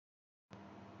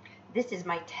this is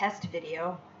my test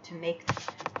video to make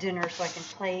dinner so I can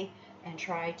play and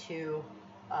try to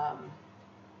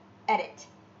edit.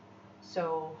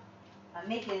 So I'm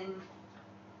making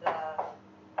the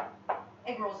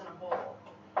egg rolls in a bowl,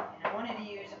 and I wanted to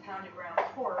use a pound of ground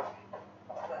pork,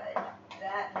 but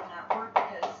that did not work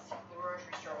because the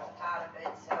grocery store was out of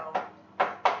it. So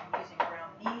I'm using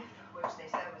ground beef, which they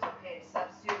said was okay to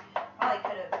substitute. Probably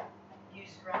could have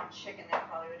used ground chicken. That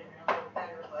probably would have been a little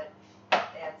better, but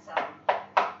they had some.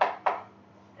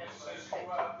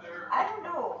 I don't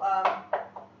know.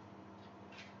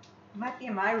 It might be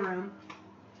in my room.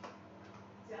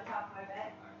 It's on top of my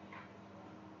bed.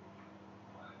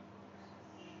 Let's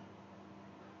see.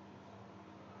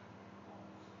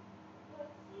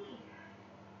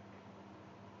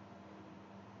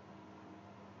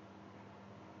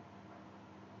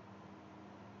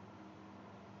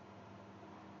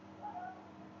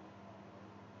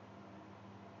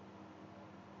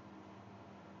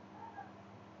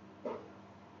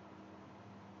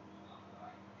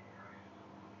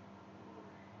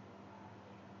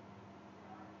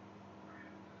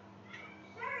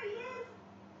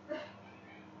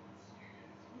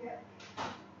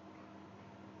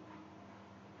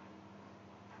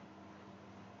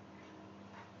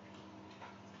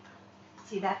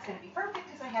 See, that's going to be perfect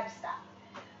because I had to stop.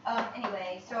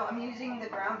 Anyway, so I'm using the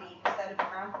ground beef instead of the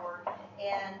ground pork.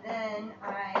 And then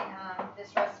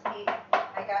this recipe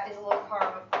I got is low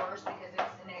carb, of course, because it's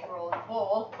an egg roll in a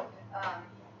bowl.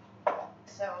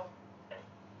 So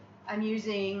I'm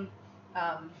using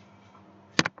a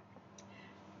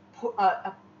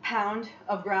pound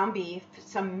of ground beef,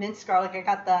 some minced garlic. I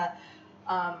got the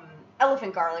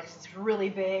elephant garlic. It's really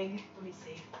big. Let me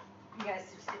see. You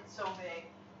guys, it's so big.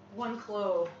 One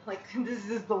clove, like this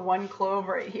is the one clove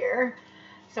right here.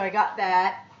 So I got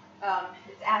that.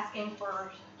 It's asking for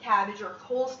cabbage or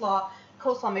coleslaw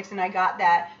mix, and I got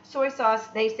that. Soy sauce,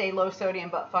 they say low sodium,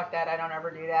 but fuck that, I don't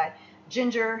ever do that.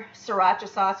 Ginger, sriracha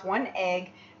sauce, 1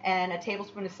 egg, and a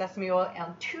tablespoon of sesame oil,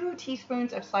 and 2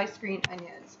 teaspoons of sliced green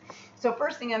onions. So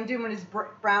first thing I'm doing is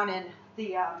browning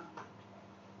the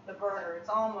burger. It's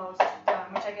almost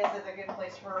done, which I guess is a good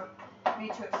place for me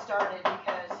to have started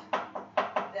because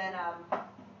then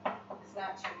it's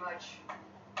not too much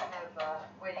of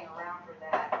waiting around for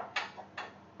that.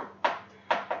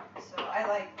 So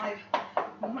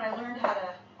when I learned how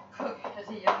to cook as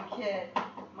a young kid,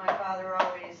 my father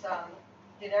always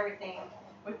did everything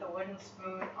with the wooden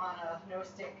spoon on a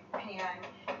no-stick pan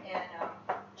and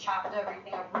chopped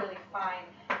everything up really fine.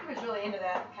 He was really into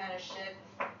that kind of shit.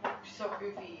 So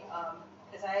goofy,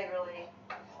 because I really...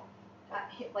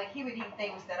 he would eat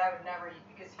things that I would never eat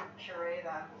because he would puree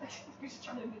them. He's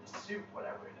turned into the soup,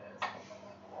 whatever it is.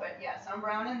 But yes, I'm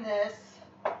browning this.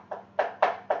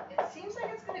 It seems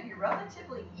like it's going to be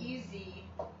relatively easy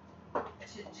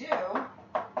to do.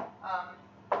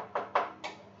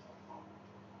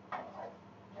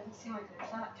 Doesn't seem like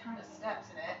there's not a ton of steps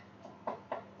in it.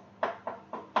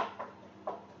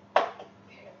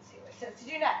 Okay, let's see what it says to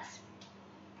do next.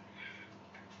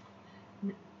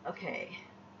 Okay.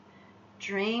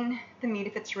 Drain the meat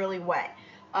if it's really wet.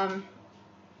 Let's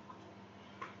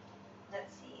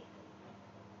see.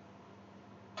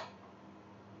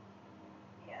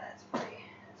 Yeah, that's pretty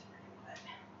wet.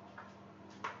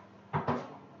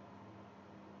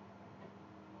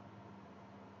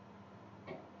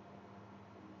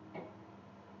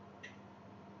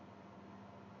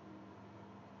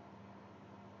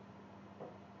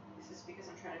 This is because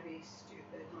I'm trying to be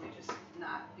stupid. Let me just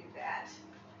not do that.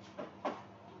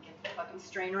 Fucking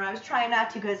strainer. I was trying not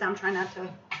to because I'm trying not to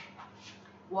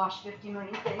wash 50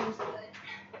 million things, but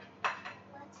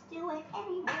let's do it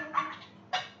anyway.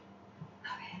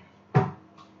 Okay.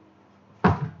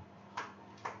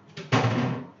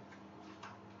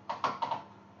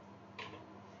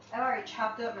 I already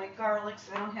chopped up my garlic,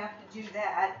 so I don't have to do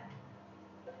that.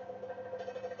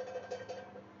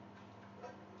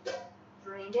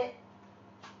 Drained it.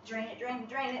 Drain it.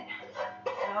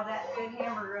 Get all that good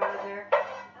hamburger out of there.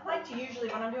 I like to usually,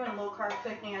 when I'm doing low-carb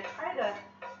cooking, I try to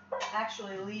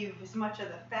actually leave as much of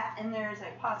the fat in there as I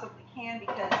possibly can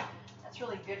because that's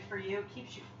really good for you. It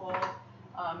keeps you full.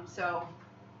 All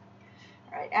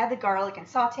right, add the garlic and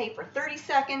saute for 30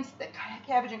 seconds, the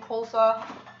cabbage and coleslaw.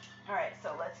 All right,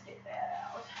 so let's get that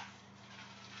out.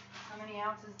 How many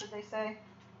ounces did they say?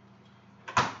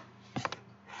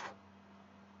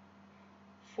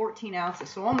 14 ounces,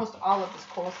 so almost all of this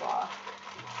coleslaw.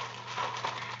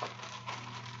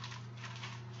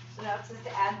 So now it says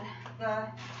to add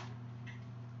let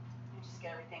me just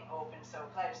get everything open. So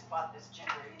I just bought this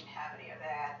ginger, I didn't have any of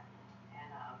that.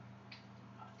 And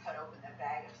I'll cut open the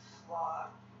bag of slaw.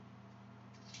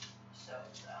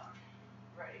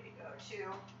 too.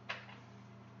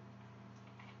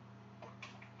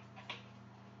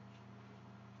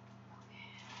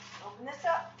 Let's open this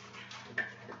up.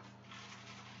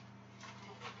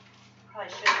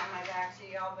 Probably shouldn't have my back to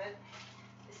y'all, but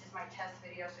this is my test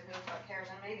video, so who cares?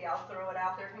 And maybe I'll throw it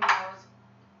out there, who knows?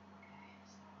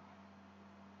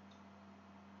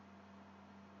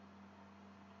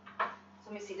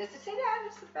 Let me see. Does it say that?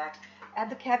 Just look back. Add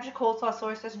the cabbage, coleslaw,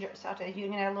 soy sauce, and saute. You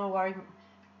can add a little water.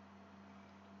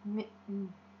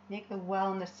 Make the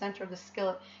well in the center of the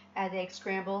skillet. Add the egg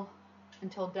scramble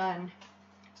until done.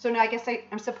 So now I guess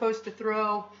I'm supposed to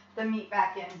throw the meat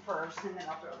back in first, and then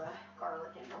I'll throw the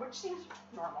garlic in there, which seems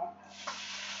normal.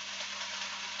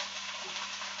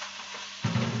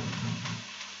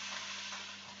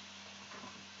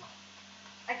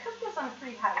 I cooked this on a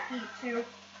pretty high heat too,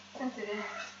 since it is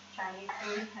Chinese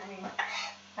food. I mean,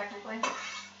 technically.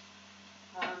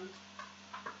 Let me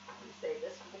save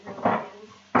this for the green onions.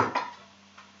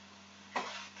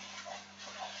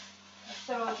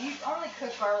 So you only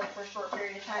cook garlic for a short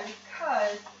period of time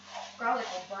because garlic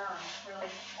will burn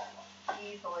really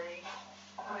easily.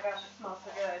 Oh my gosh, it smells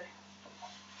so good.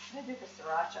 I'm gonna do the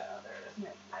sriracha. Oh, there it is.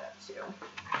 Mix that up too.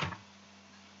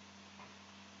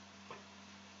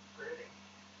 Pretty.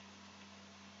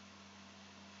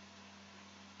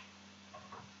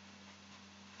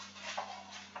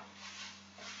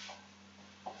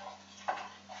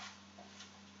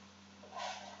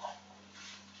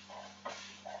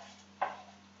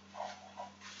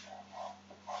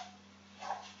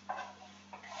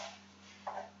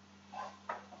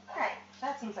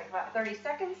 Seems like about 30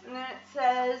 seconds, and then it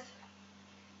says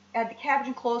add the cabbage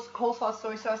and coleslaw,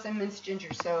 soy sauce, and minced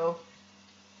ginger. So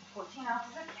 14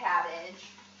 ounces of cabbage.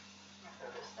 I'm gonna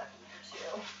throw this stuff in there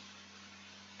too.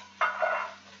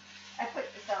 I put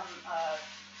some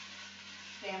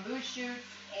bamboo shoots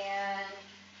and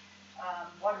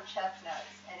water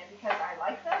chestnuts in it because I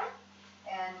like them,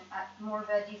 and more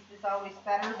veggies is always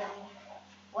better than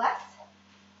less.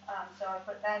 So I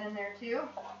put that in there too,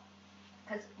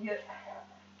 because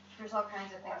there's all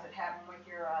kinds of things that happen with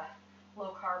your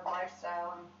low carb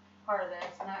lifestyle, and part of that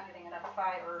is not getting enough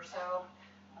fiber. So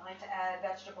I like to add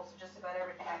vegetables to just about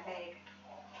everything I make,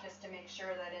 just to make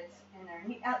sure that it's in there.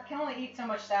 I can only eat so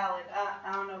much salad.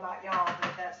 I don't know about y'all,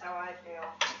 but that's how I feel.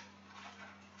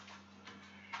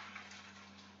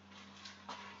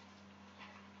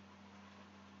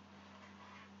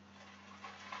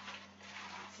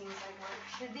 It seems like where it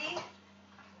should be.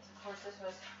 Because of course this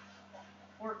was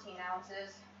 14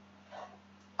 ounces.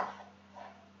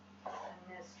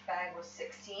 And this bag was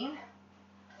 16.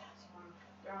 So I'm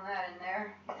throwing that in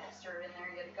there. Stir it in there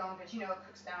and get it going, but you know it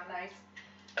cooks down nice.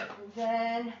 And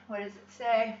then, what does it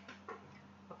say?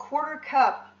 A 1/4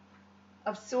 cup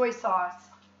of soy sauce.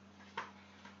 I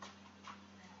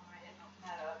didn't open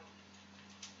that up.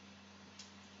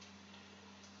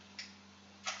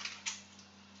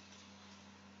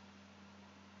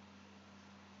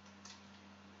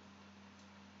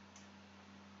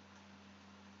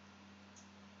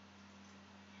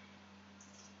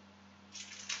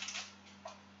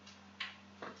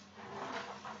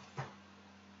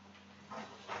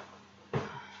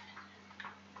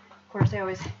 Of course,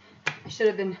 I should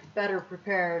have been better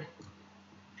prepared.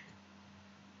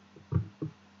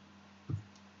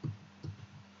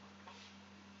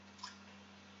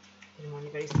 Didn't want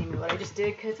anybody to see me what I just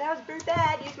did because that was pretty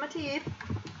bad. Use my teeth.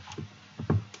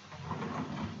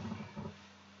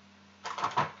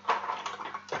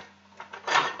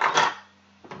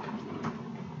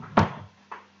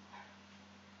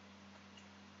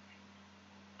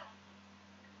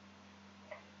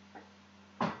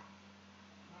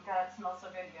 God, it smells so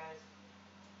good, guys.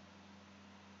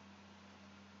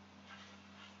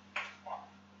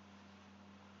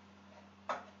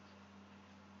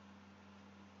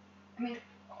 I mean,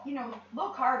 you know,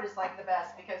 low carb is like the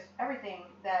best because everything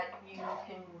that you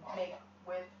can make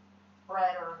with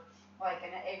bread or like an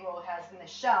egg roll has in the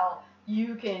shell,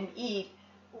 you can eat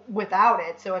without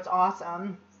it, so it's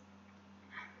awesome.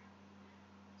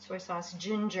 Soy sauce,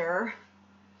 ginger,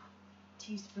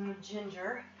 teaspoon of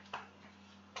ginger.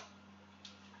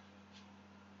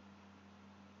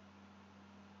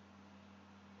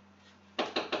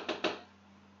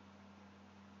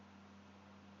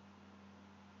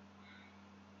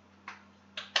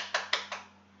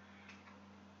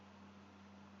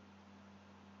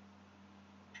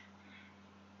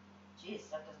 Geez,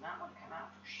 stuff does not want to come out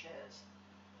for shiz.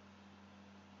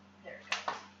 There it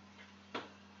goes.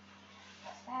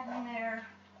 Press that in there.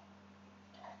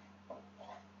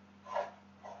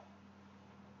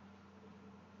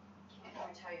 Can't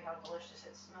even tell you how delicious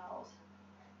it smells.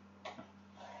 Okay,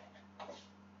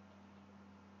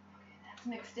 It's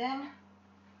mixed in.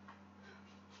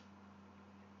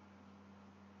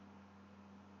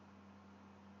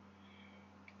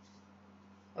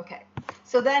 Okay,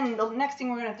 so then the next thing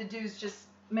we're gonna have to do is just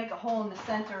make a hole in the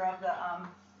center of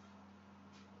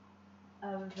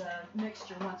the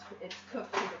mixture once it's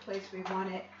cooked to the place we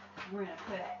want it. We're gonna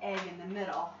put an egg in the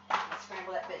middle and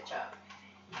scramble that bitch up.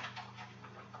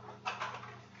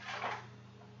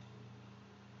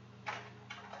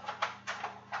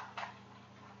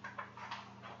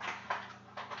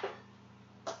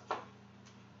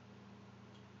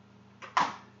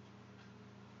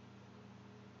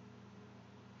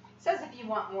 It says if you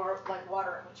want more like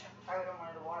water, which if I would have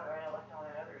wanted the water, I'd have left all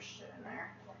that other shit in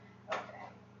there. Okay.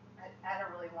 I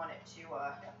don't really want it to,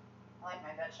 I like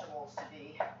my vegetables to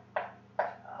be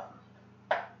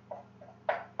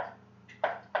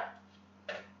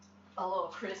a little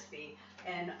crispy.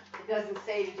 And it doesn't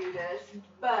say to do this,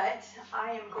 but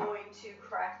I am going to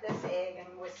crack this egg and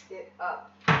whisk it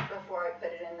up before I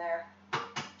put it in there.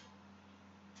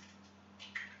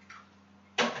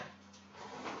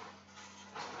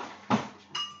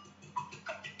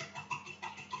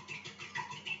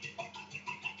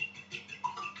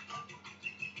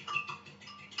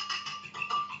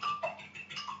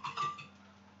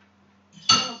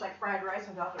 Like fried rice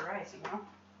without the rice, you know?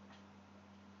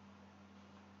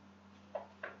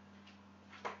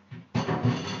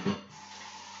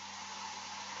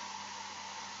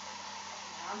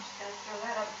 I'm just going to throw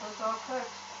that up until it's all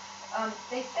cooked.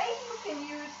 They say you can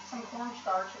use some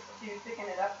cornstarch to thicken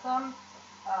it up some,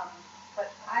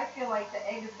 but I feel like the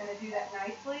egg is going to do that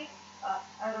nicely.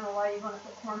 I don't know why you want to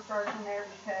put cornstarch in there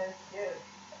because, dude,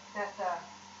 that's a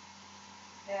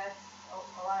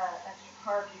lot of extra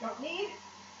carbs you don't need.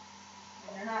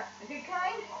 And they're not the good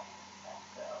kind.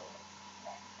 So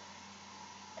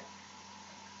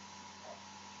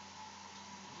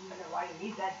I don't know why you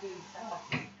need that food stuff.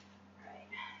 Alright.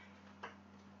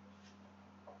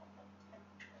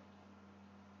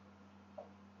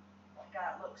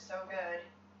 God, it looks so good.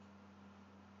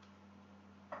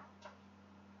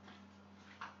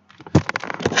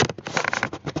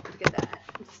 Look at that.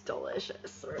 It's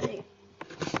delicious, right?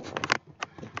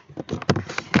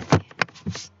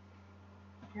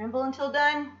 Scramble until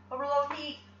done. Over low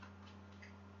heat.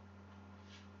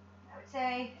 I would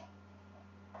say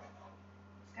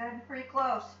it's got to be pretty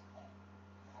close.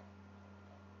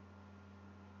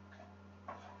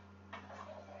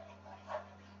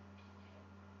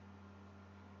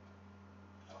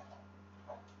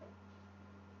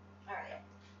 All right,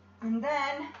 and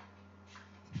then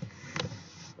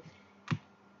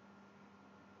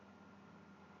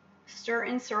stir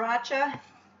in sriracha.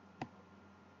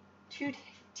 2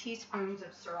 teaspoons of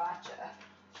sriracha.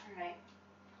 All right.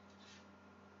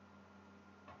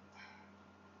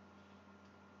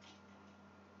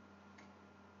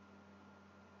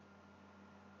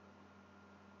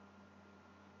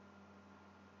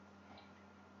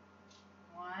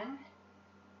 One,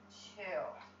 two.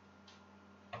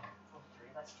 Oh, 3.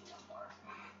 Let's do one more.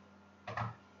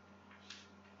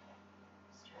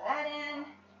 Stir that in.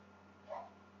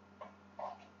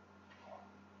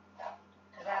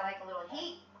 Because I like a little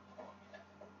heat.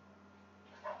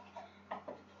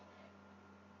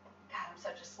 God, I'm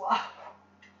such a slob.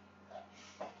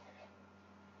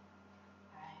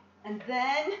 And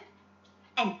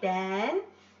then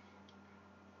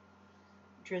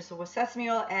drizzle with sesame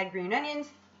oil, add green onions,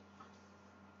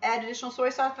 add additional soy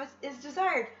sauce as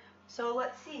desired. So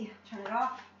let's see, turn it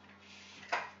off,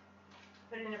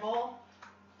 put it in a bowl.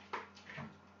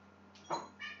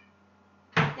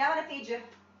 Now I'm gonna feed you.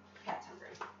 Cat's hungry.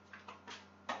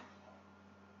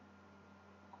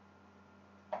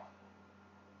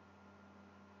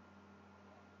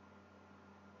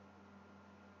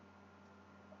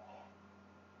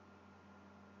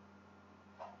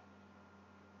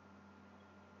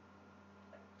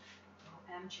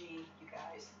 OMG, you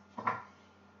guys.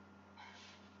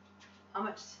 How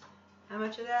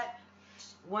much of that?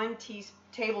 1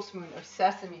 tablespoon of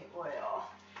sesame oil.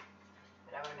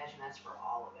 But I would imagine that's for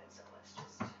all of it, so let's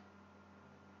just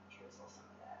drizzle some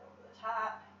of that over the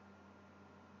top.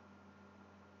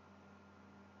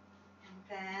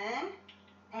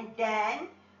 And then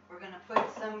we're gonna put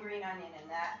some green onion in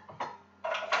that.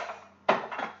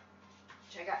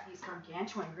 Check out these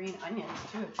gargantuan green onions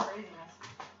too, it's craziness.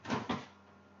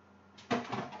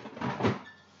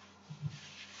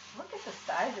 Look at the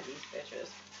size of these bitches.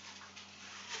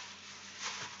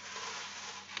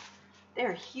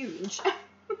 They're huge.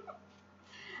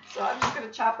 So I'm just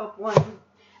gonna chop up one.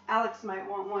 Alex might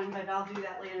want one, but I'll do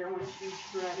that later when she's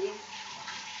ready.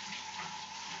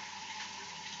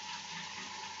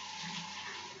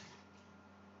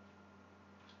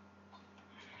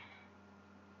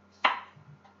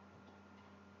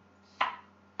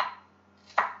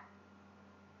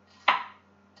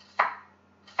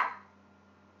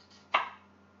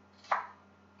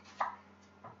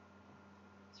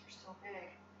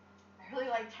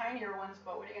 like tinier ones,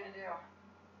 but what are you gonna do?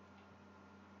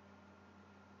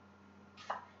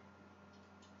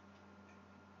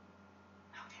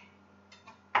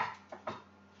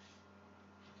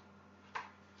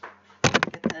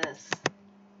 Look at this.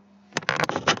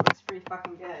 Looks pretty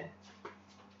fucking good.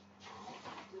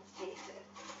 Let's taste it.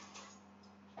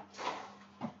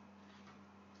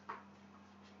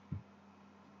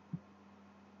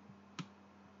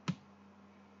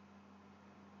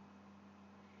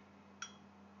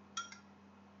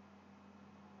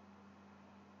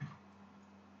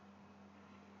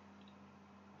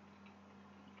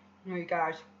 Alright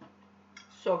guys,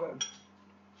 so good.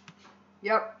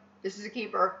 Yep, this is a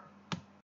keeper.